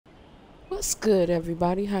What's good,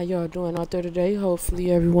 everybody? How y'all doing out there today?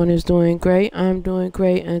 Hopefully everyone is doing great. I'm doing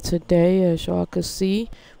great, and today, as y'all can see,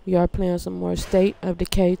 we are playing some more State of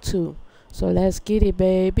Decay 2. So let's get it,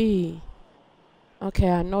 baby. Okay,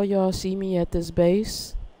 I know y'all see me at this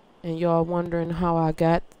base, and y'all wondering how I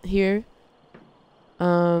got here.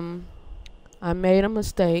 I made a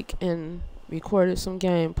mistake and recorded some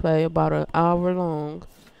gameplay about an hour long,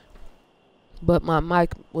 but my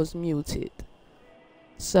mic was muted.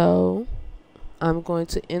 So I'm going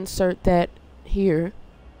to insert that here.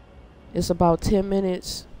 It's about 10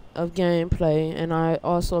 minutes of gameplay, and I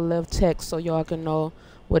also left text so y'all can know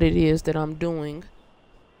what it is that I'm doing.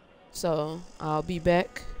 So I'll be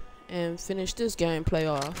back and finish this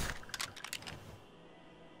gameplay off.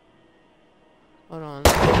 Hold on,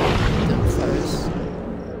 let me do them first.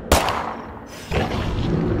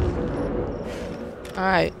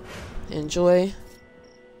 Alright, enjoy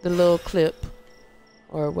the little clip,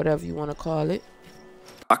 or whatever you want to call it.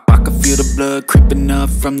 I can feel the blood creeping up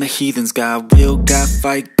from the heathens. Got will, got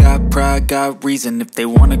fight, got pride, got reason. If they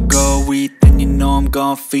wanna go eat, then you know I'm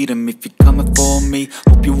gon' feed them. If you're coming for me,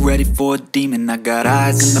 hope you're ready for a demon. I got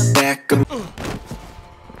eyes in the back of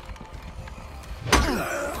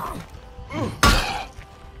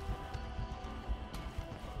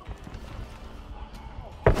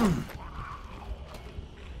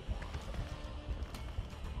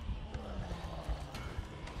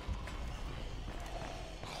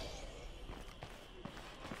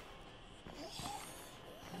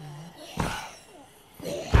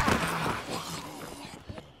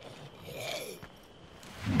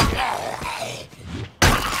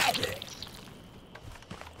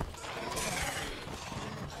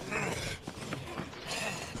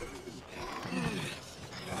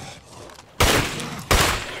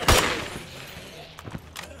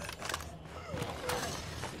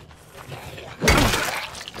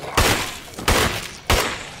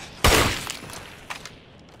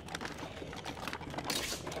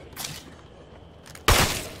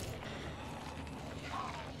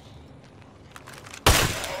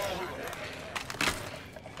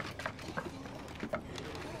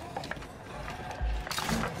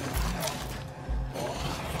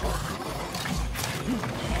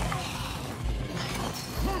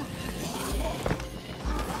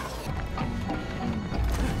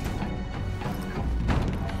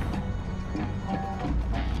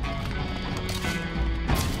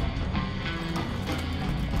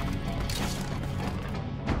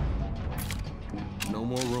no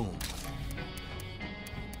more room.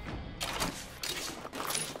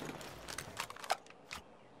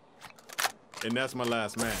 And that's my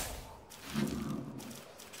last man.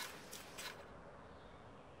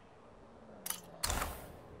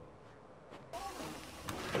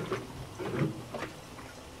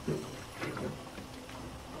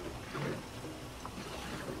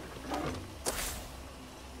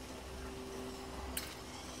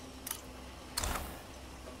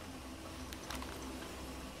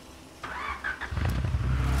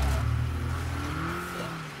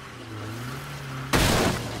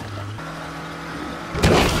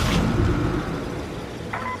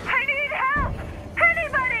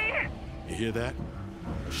 You hear that?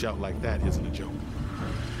 A shout like that isn't a joke.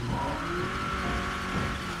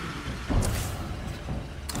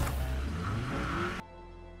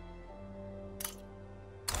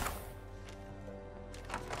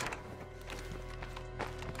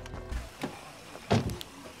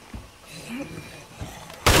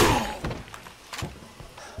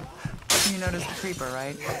 You noticed the creeper,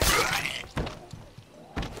 right?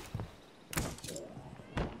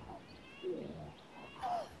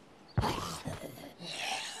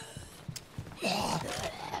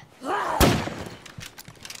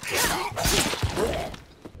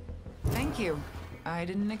 Thank you. I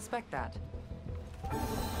didn't expect that.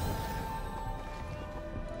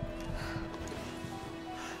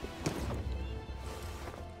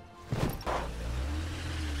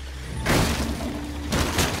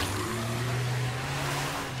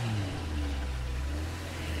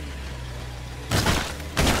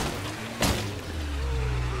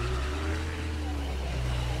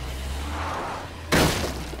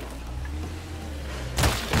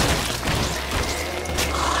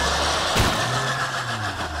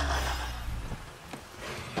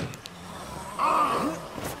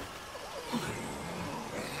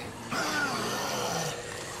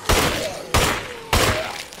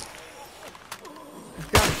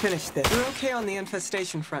 Finish this. We're okay on the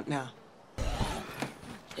infestation front now.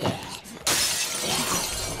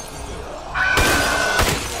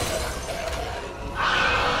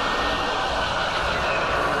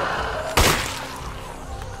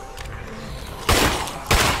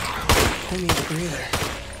 I need a breather.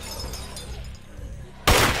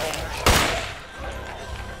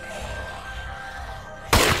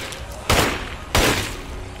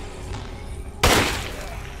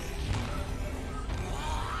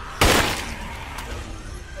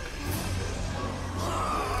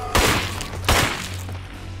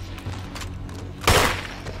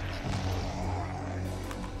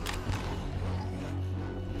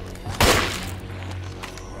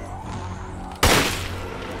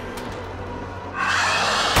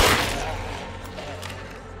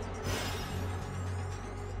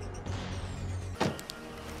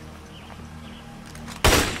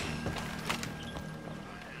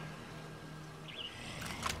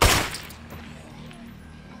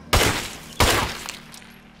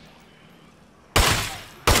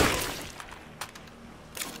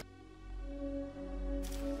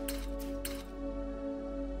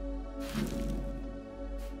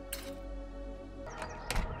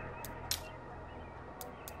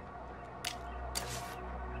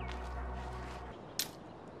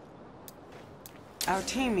 Our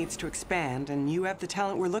team needs to expand, and you have the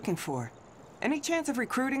talent we're looking for. Any chance of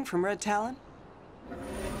recruiting from Red Talon?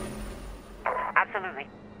 Absolutely.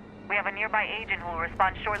 We have a nearby agent who will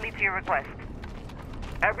respond shortly to your request.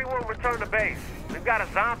 Everyone return to base. We've got a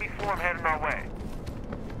zombie swarm heading our way.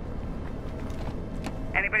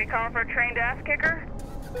 Anybody calling for a trained ass kicker?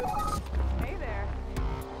 Hey there.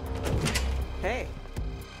 Hey.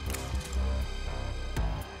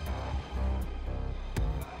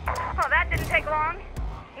 Oh, that didn't take long.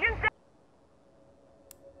 Use that.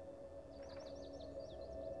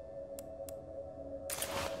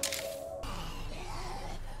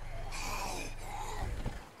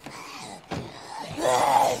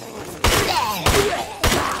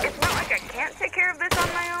 It's not like I can't take care of this on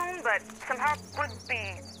my own, but some help would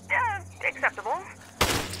be acceptable.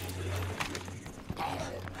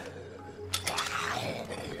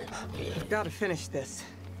 Gotta finish this.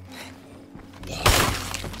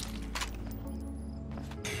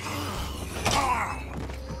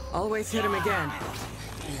 Always hit him again.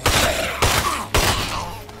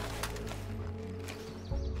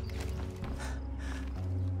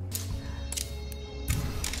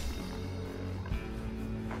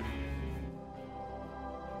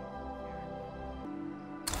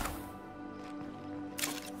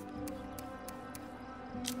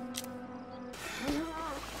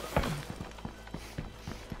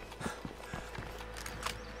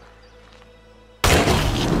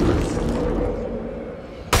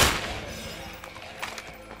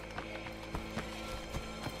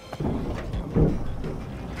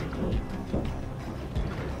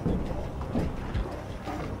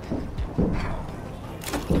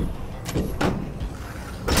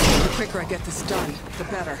 The quicker I get this done, the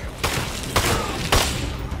better.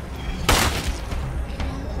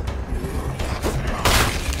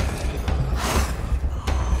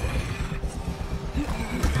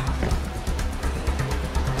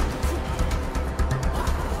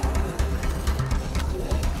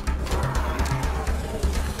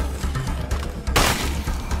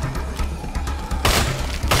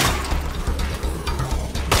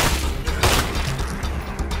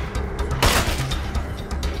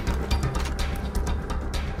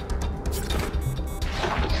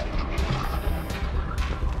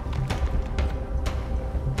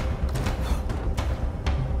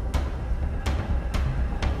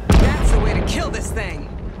 Kill this thing!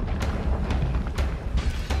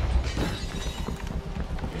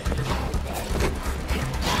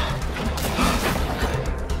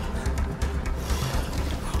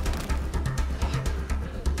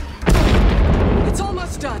 It's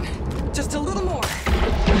almost done. Just a little more.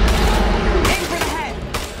 Aim for the head!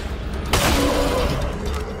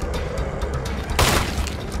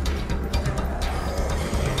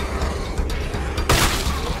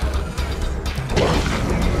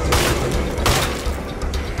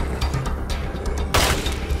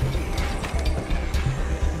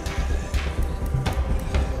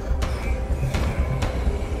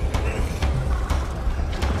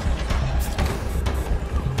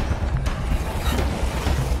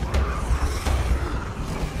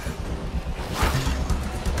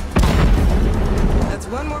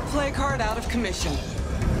 One more play card out of commission.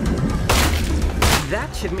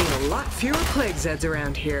 That should mean a lot fewer plague Zeds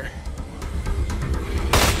around here.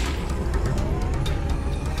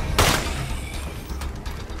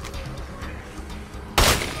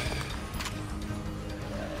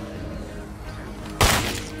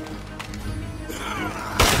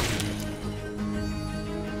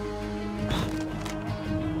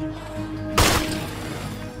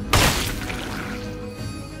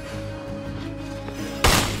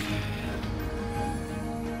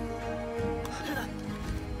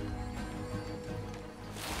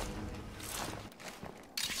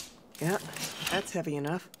 Yeah, that's heavy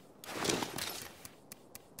enough.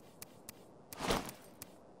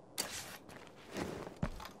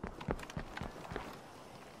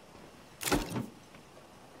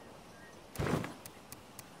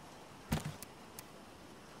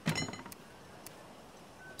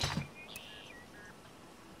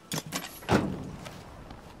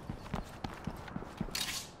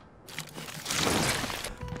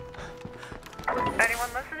 Anyone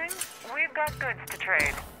listening? We've got goods to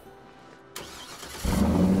trade.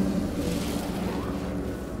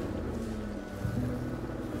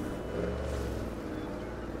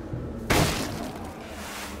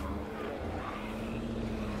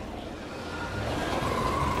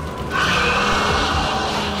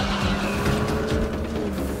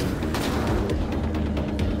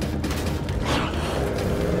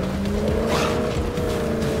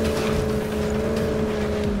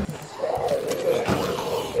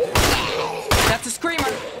 That's a screamer!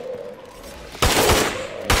 Aim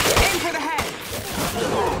for the head!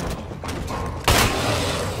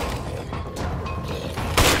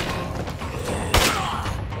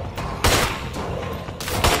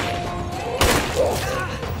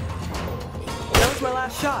 That was my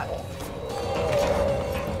last shot.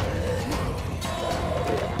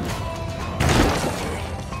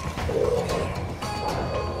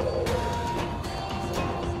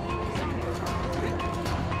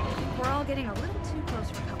 We're all getting a little too close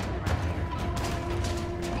for comfort around here.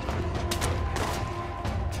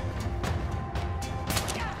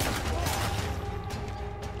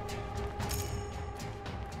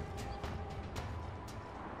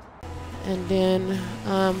 And then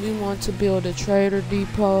we want to build a trader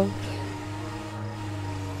depot.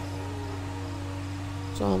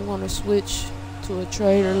 So I'm going to switch to a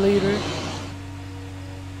trader leader.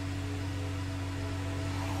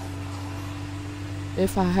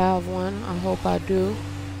 If I have one, I hope I do.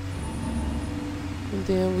 And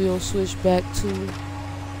then we'll switch back to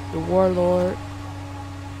the warlord.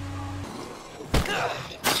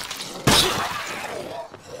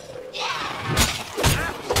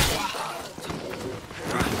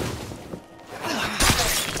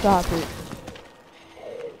 Stop it.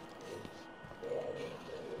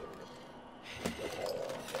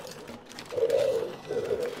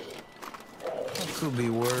 Could be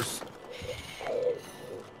worse.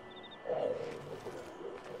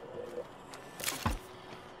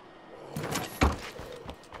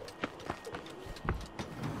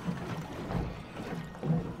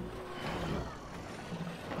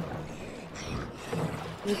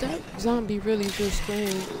 Did that zombie really just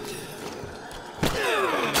scream?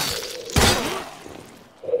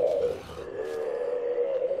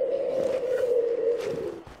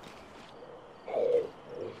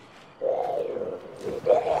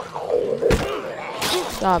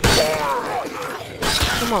 Stop it.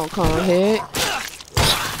 Come on, Conhead.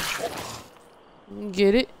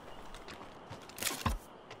 Get it?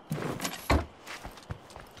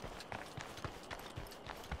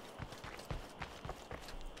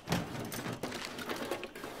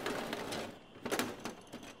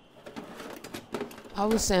 I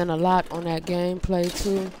was saying a lot on that gameplay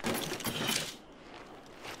too.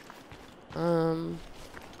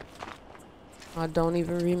 I don't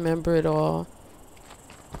even remember it all.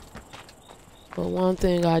 But one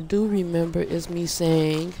thing I do remember is me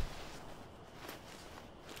saying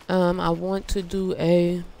I want to do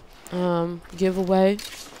a giveaway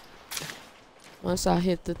once I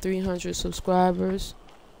hit the 300 subscribers.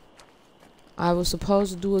 I was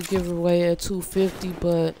supposed to do a giveaway at 250,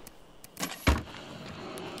 but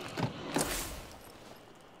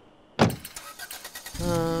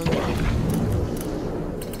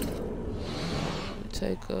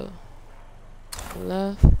take a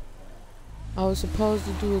left. I was supposed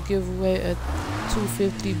to do a giveaway at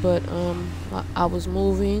 250, but I was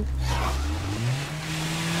moving, so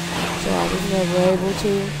I was never able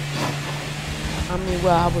to. I mean,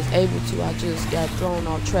 well, I was able to, I just got thrown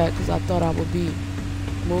off track because I thought I would be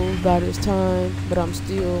moved by this time, but I'm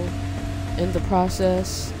still in the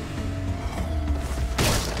process.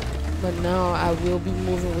 But now I will be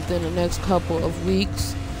moving within the next couple of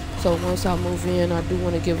weeks. So once I move in, I do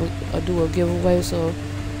want to do a giveaway. So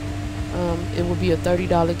it will be a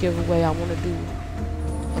 $30 giveaway. I want to do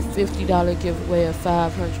a $50 giveaway at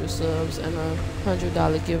 500 subs and a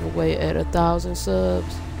 $100 giveaway at 1,000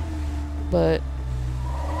 subs. But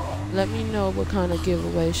let me know what kind of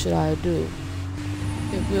giveaway should I do.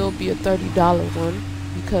 It will be a $30 one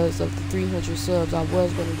because of the 300 subs. I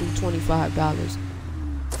was going to do $25,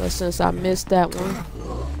 but since I missed that one,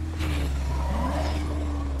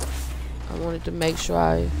 I wanted to make sure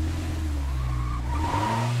I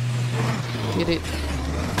get it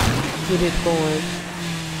get it going.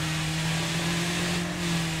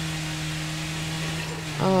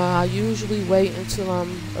 I usually wait until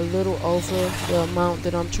I'm a little over the amount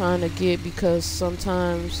that I'm trying to get, because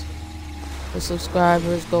sometimes the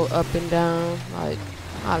subscribers go up and down. Like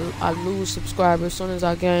I lose subscribers as soon as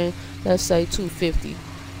I gain, let's say 250.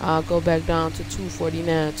 I'll go back down to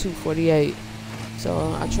 249, 248.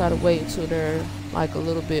 So I try to wait until they're like a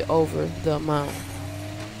little bit over the amount.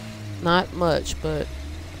 Not much, but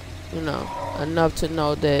you know, enough to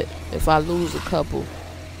know that if I lose a couple,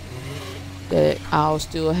 that I'll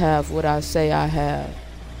still have what I say I have.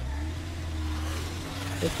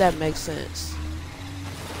 If that makes sense.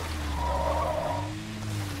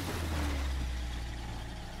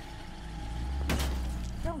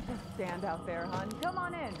 Don't just stand out there, hon. Come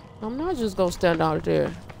on in. I'm not just gonna stand out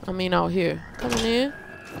there. I mean out here. Coming in.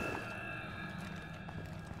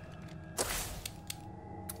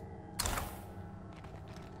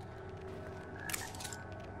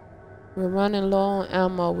 We're running low on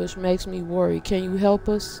ammo, which makes me worry. Can you help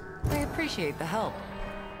us? I appreciate the help.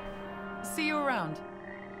 See you around.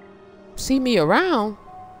 See me around?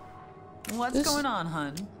 What's going on,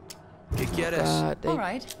 hun? God, they All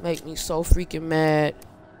right. make me so freaking mad.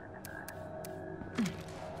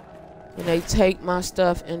 When they take my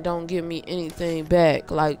stuff and don't give me anything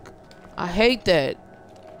back. Like, I hate that.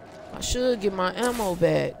 I should get my ammo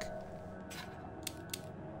back.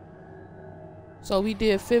 So we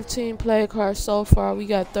did 15 play cards so far. We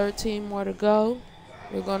got 13 more to go.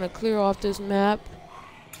 We're gonna clear off this map,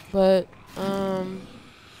 but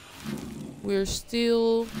we're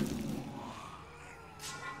still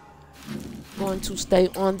going to stay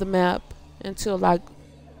on the map until like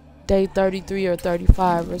day 33 or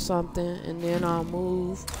 35 or something, and then I'll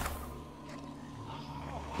move,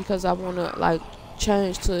 because I want to like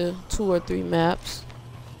change to 2 or 3 maps.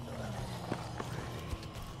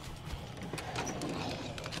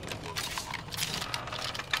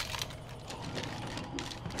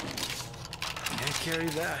 Carry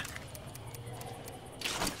that.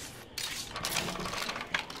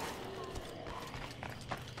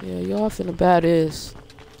 Yeah, y'all finna buy this.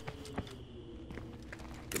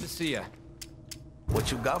 Good to see ya.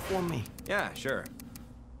 What you got for me? Yeah, sure.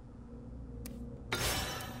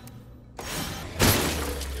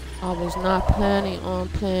 I was not planning on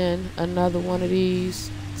playing another one of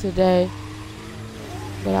these today,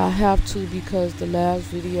 but I have to, because the last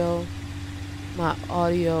video my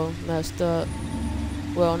audio messed up.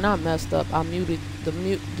 Well, not messed up. I muted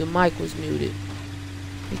the mic was muted,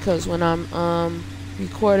 because when I'm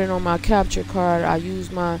recording on my capture card, I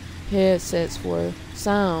use my headsets for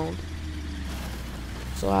sound.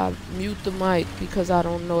 So I mute the mic because I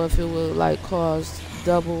don't know if it will like cause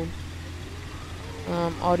double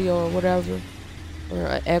audio or whatever, or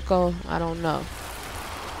an echo. I don't know.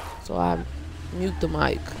 So I mute the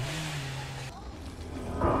mic.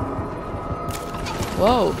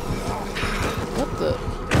 Whoa. What the?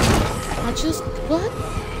 I just, what?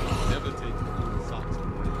 Never take clean socks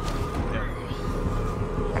away. Never.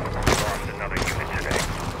 Lost another unit today.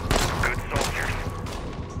 Good soldiers,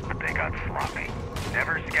 but they got sloppy.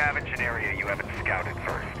 Never scavenge an area you haven't scouted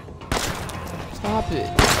first. Stop it.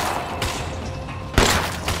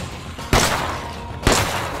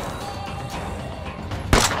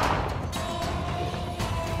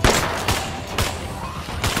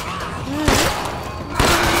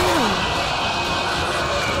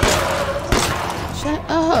 Shut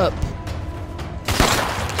up.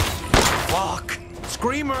 Fuck!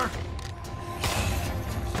 Screamer!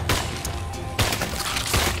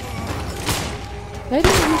 They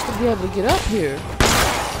didn't used to be able to get up here.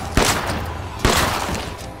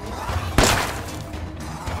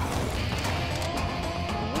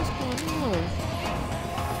 What's going on?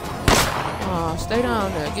 Aw, stay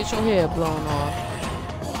down there. Get your head blown off.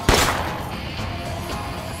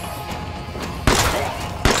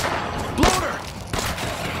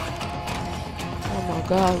 Oh my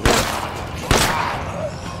God, look.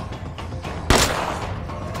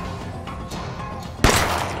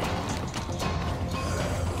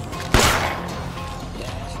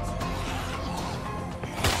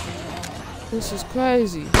 This is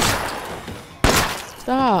crazy.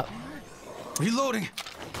 Stop. Reloading.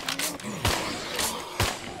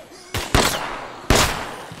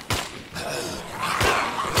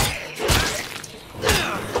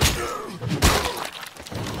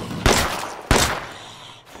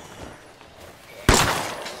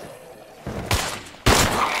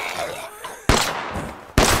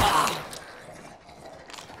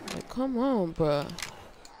 Like, come on, bruh.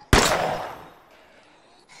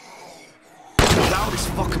 Out is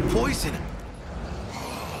fucking poison.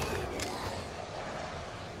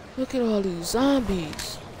 Look at all these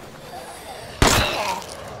zombies.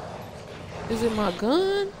 Is it my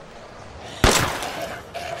gun?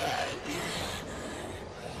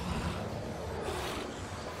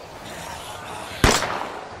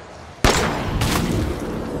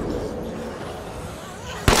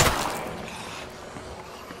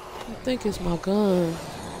 I think it's my gun.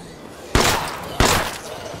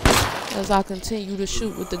 As I continue to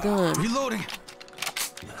shoot with the gun. Reloading.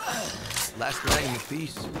 Last mag in the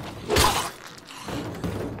piece.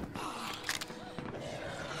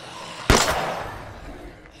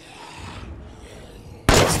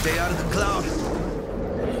 Stay out of the cloud.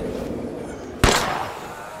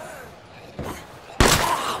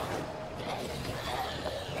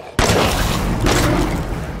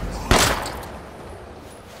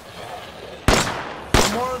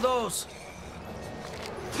 More of those.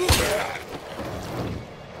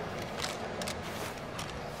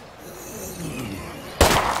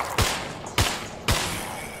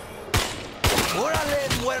 ¡Órale,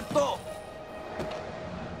 muerto!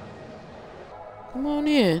 Come on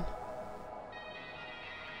in.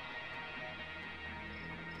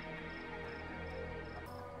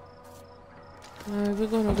 Alright, we're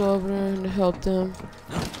gonna go over there and help them.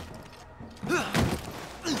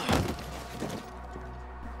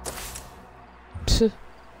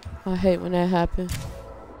 I hate when that happens.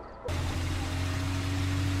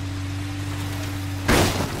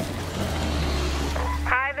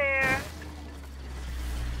 Hi there.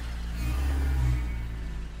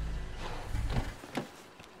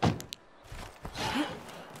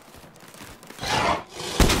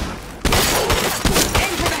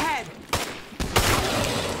 Aim for the head.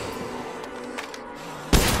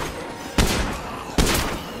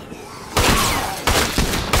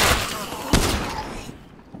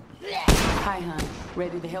 Hi, hon.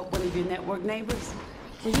 Ready to help one of your network neighbors?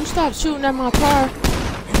 Will you stop shooting at my car?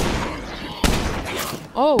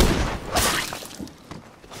 Oh.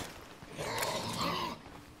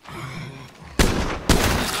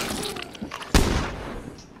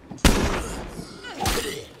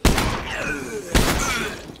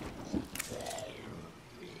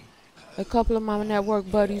 A couple of my network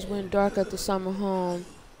buddies went dark at the summer home.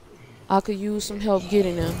 I could use some help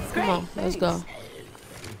getting them. Come on, let's go.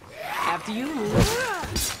 After you.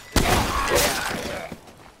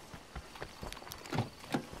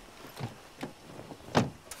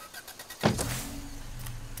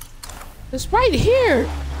 It's right here.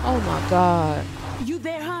 Oh my God. You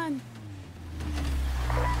there, hon?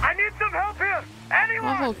 I need some help here! Anyone!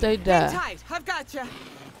 I hope they Hang die. tight. I've got you.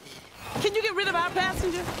 Can you get rid of our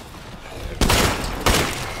passenger?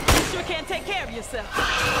 You sure can't take care of yourself.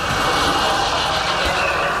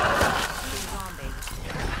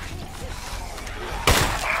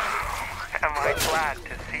 Am I glad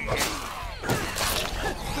to see you?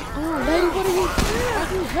 Oh, lady, what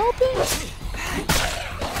are you helping?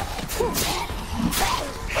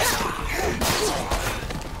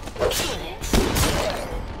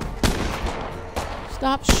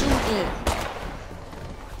 Stop shooting.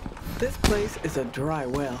 This place is a dry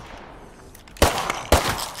well.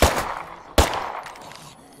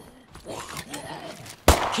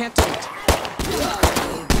 Can't do it.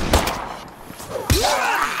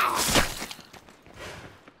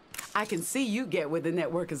 I can see you get what the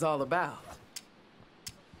network is all about.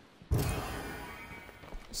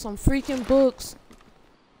 Some freaking books.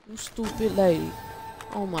 You stupid lady.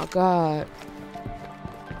 Oh my God.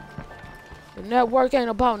 The network ain't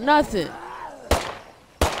about nothing.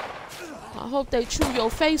 I hope they chew your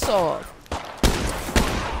face off.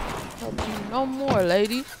 Help you no more,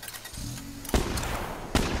 lady.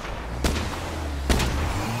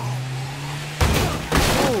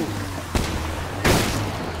 Oh.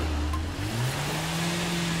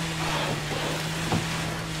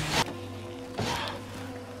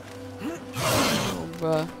 Oh,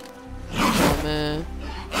 bruh. Oh, man.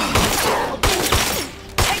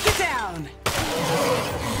 Take it down.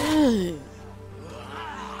 Dang.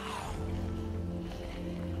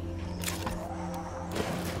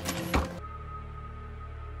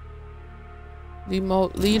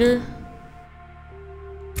 Remote leader.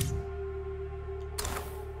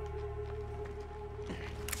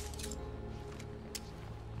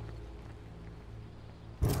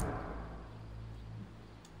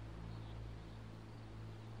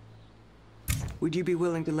 Would you be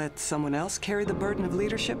willing to let someone else carry the burden of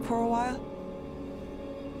leadership for a while?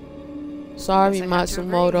 Sorry, Guess I have to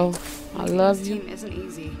Matsumoto. I Leading love this you, team isn't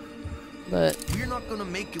easy. but We're not gonna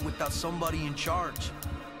make it without somebody in charge.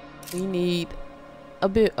 we need a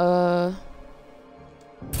bit traitor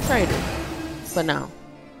for now.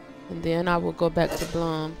 And then I will go back to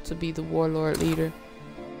Blum to be the warlord leader.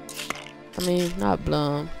 I mean, not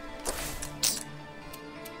Blum.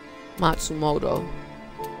 Matsumoto.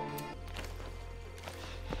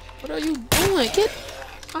 What are you doing? Get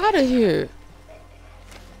out of here.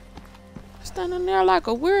 Standing there like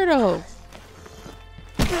a weirdo.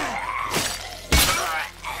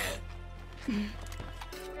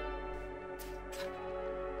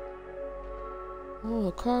 Oh,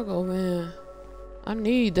 a cargo van. I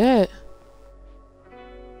need that.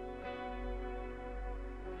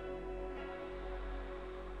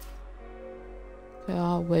 Okay,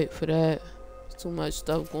 I'll wait for that. There's too much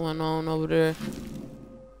stuff going on over there.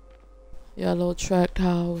 Yellow tract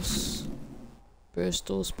house.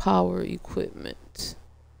 Bristol's power equipment.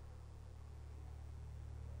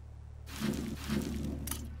 I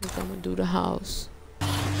think I'm gonna do the house.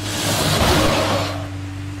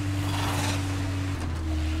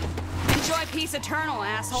 Enjoy peace eternal,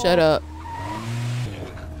 asshole. Shut up.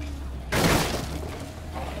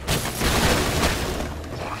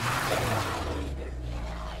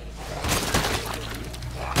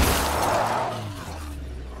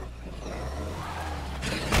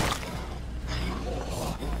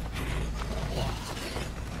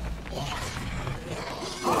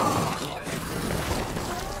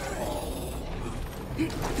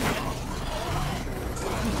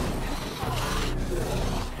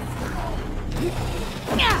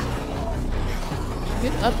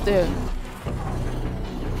 Get up there.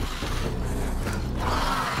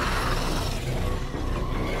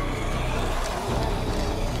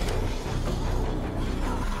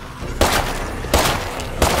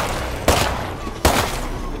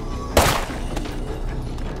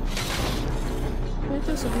 Ain't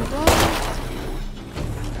this a revolver?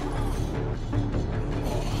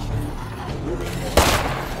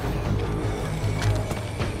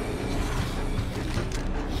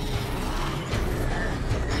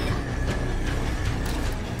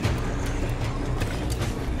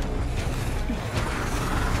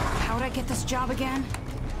 How'd I get this job again?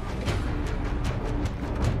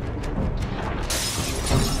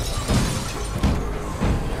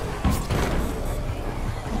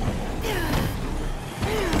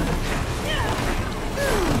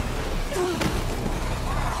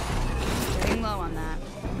 Getting low on that.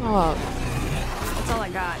 Oh, That's all I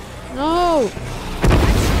got. no.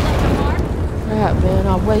 Left a mark? Crap, man,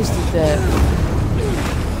 I wasted that.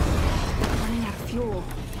 Running out of fuel.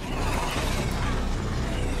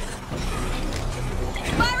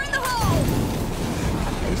 Fire in the hole!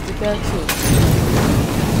 Wasted that too.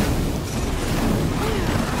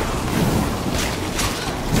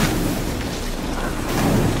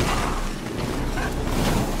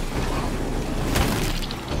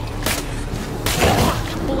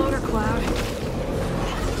 Bloater cloud.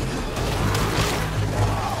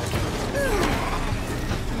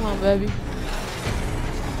 Come on, baby.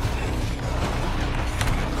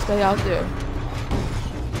 Stay out there.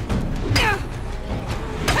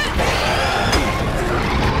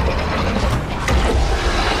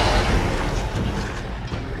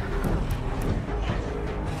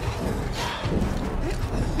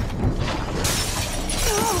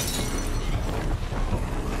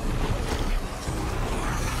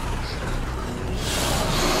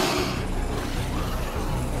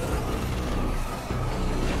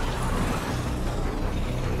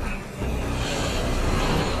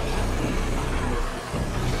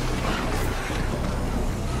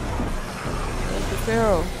 There's the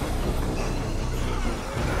Pharaoh.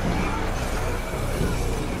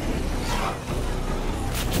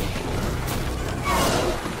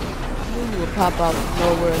 Knew you would pop out of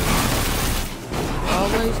nowhere.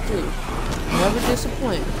 Always do. Never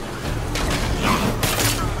disappoint.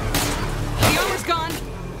 The armor's gone.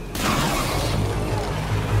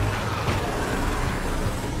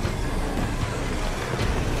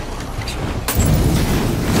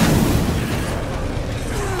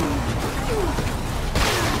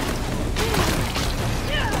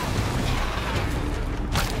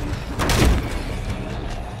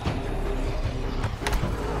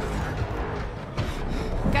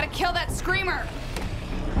 Gotta kill that screamer!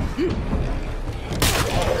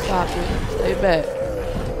 Stop it. Stay back.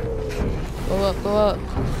 Go up, go up.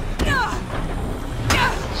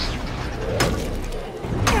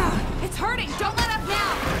 It's hurting! Don't let up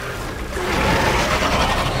now!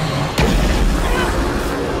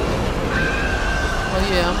 Oh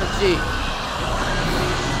yeah, I'm a G.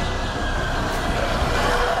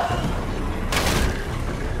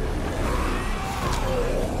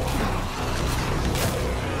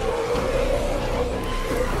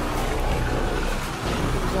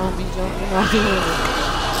 Zombie jumping out the window.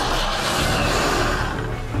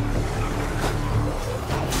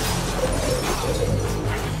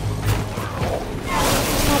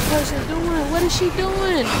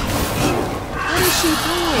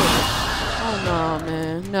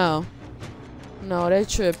 No, they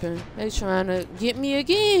tripping. They trying to get me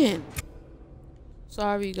again.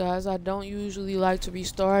 Sorry, guys. I don't usually like to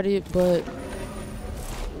restart it, but...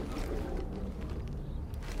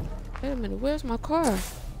 Wait a minute. Where's my car?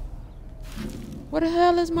 Where the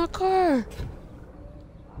hell is my car?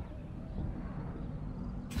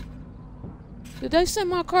 Did they send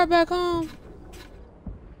my car back home?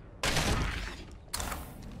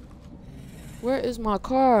 Where is my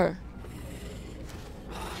car?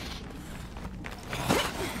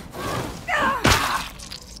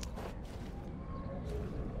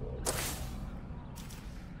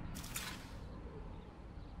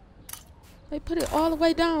 They put it all the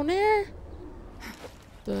way down there?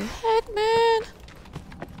 The heck, man?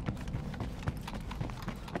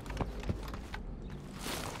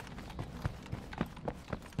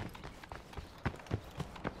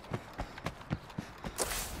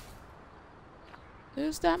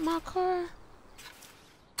 Is that my car?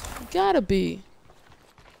 It gotta be.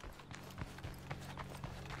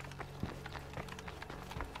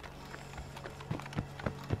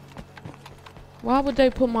 Why would they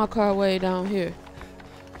put my car way down here?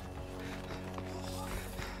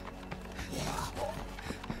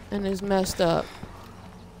 And it's messed up.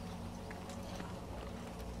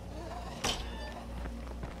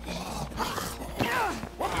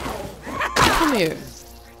 Come here.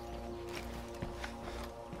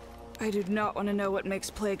 I do not want to know what makes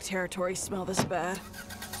plague territory smell this bad.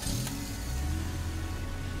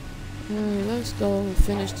 Alright, let's go and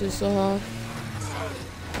finish this off.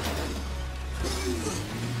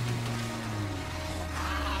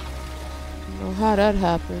 I don't know how that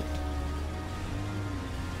happened.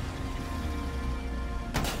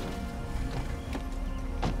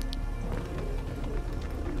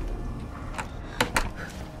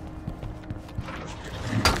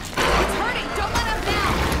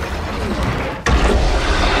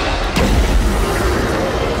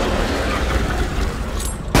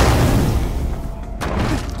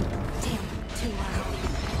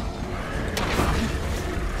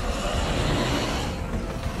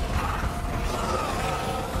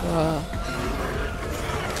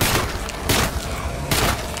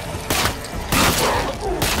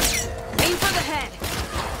 Aim for the head.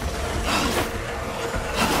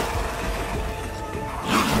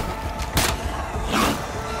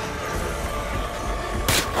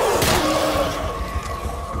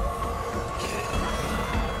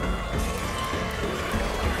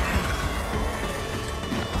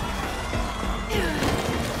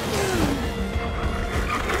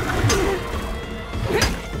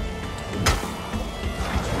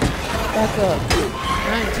 Back up.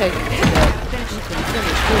 I ain't taking it yet. You can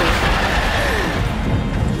finish this.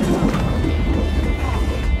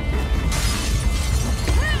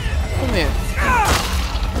 Come here.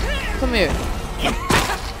 Come here.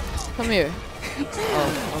 Come here.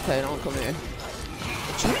 Oh, okay, don't come here.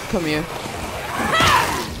 But you come here.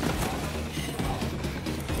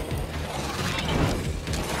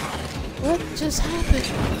 What just happened?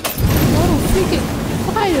 Oh, freaking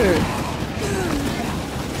fire!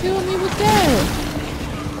 Kill me with that!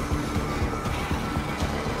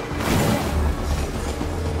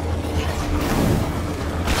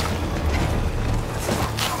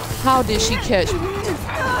 How did she catch me?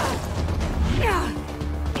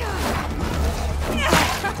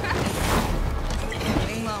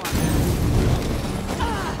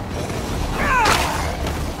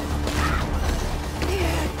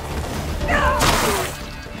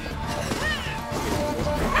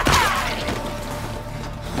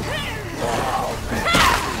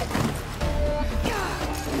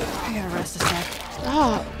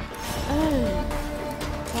 Stop. Hey.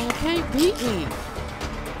 Oh, can't beat me.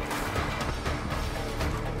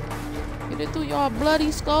 Get it through y'all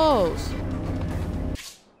bloody skulls.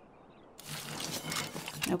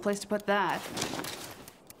 No place to put that.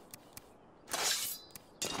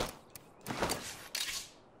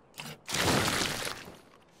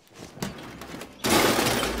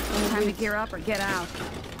 Time to gear up or get out.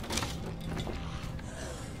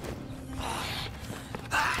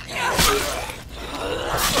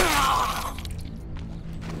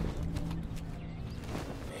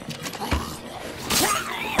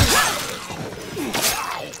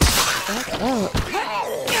 Oh,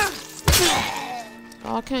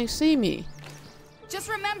 I can't see me. Just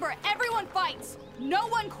remember, everyone fights. No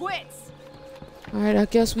one quits. Alright, I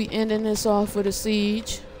guess we ending this off with a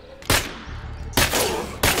siege.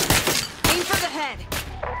 Aim for the head.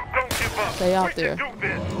 Don't give up. Stay out there.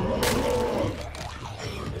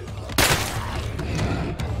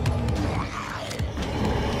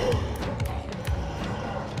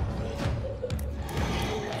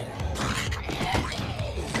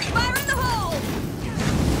 Fire in the hole.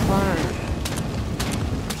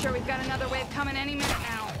 coming any minute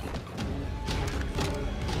now.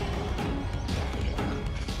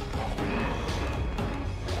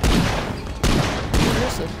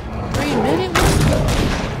 There's a 3-minute one.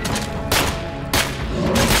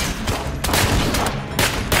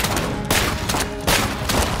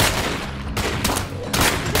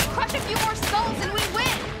 Crush a few more skulls and we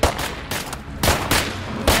win.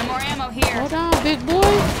 No more ammo here. Hold on, big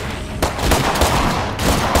boy.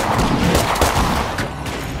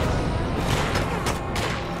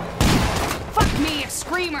 Fuck me, a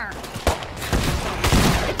screamer.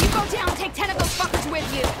 If you go down, take 10 of those fuckers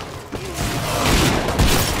with you.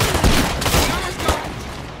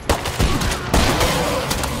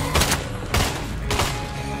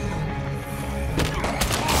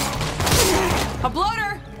 A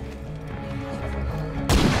bloater!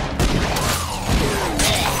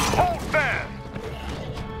 Hold fast!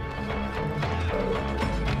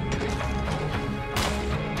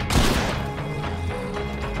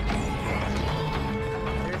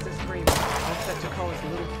 There's this screamer. That's what you call his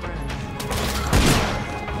little friend.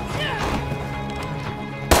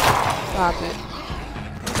 Stop it.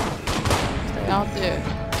 Stay out there.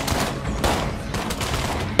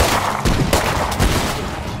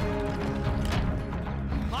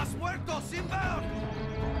 Más muertos inbound!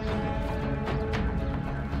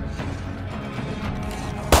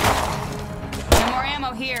 No more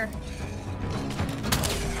ammo here.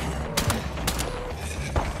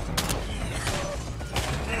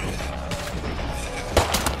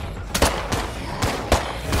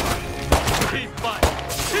 Keep fighting!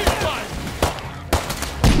 Keep fighting!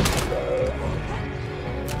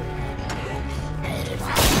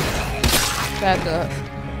 Back up. You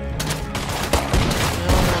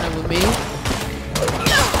don't want it with me.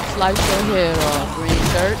 Slice your head off, green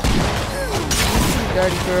shirt.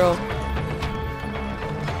 Dirty girl.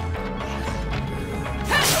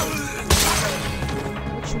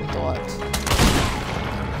 What you thought?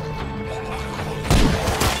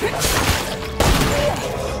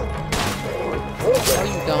 No,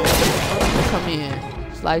 you don't. Come in.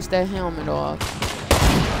 Slice that helmet off.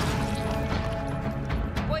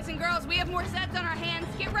 Boys and girls, we have more sets on our hands.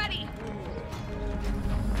 Get ready.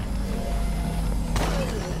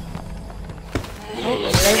 Oh,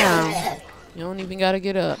 lay down. You don't even gotta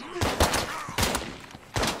get up.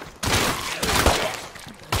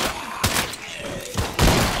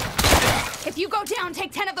 If you go down,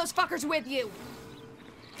 take 10 of those fuckers with you.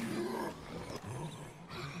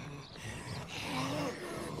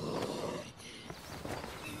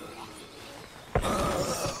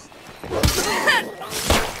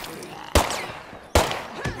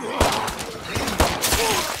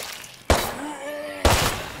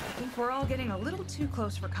 We're all getting a little too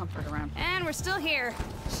close for comfort around. And we're still here.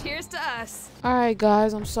 Cheers to us. Alright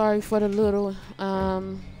guys, I'm sorry for the little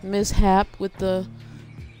mishap with the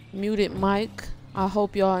muted mic. I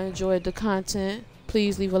hope y'all enjoyed the content.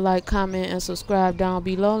 Please leave a like, comment, and subscribe down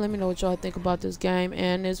below. Let me know what y'all think about this game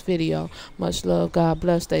and this video. Much love. God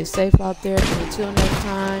bless. Stay safe out there. And until next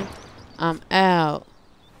time, I'm out.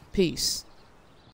 Peace.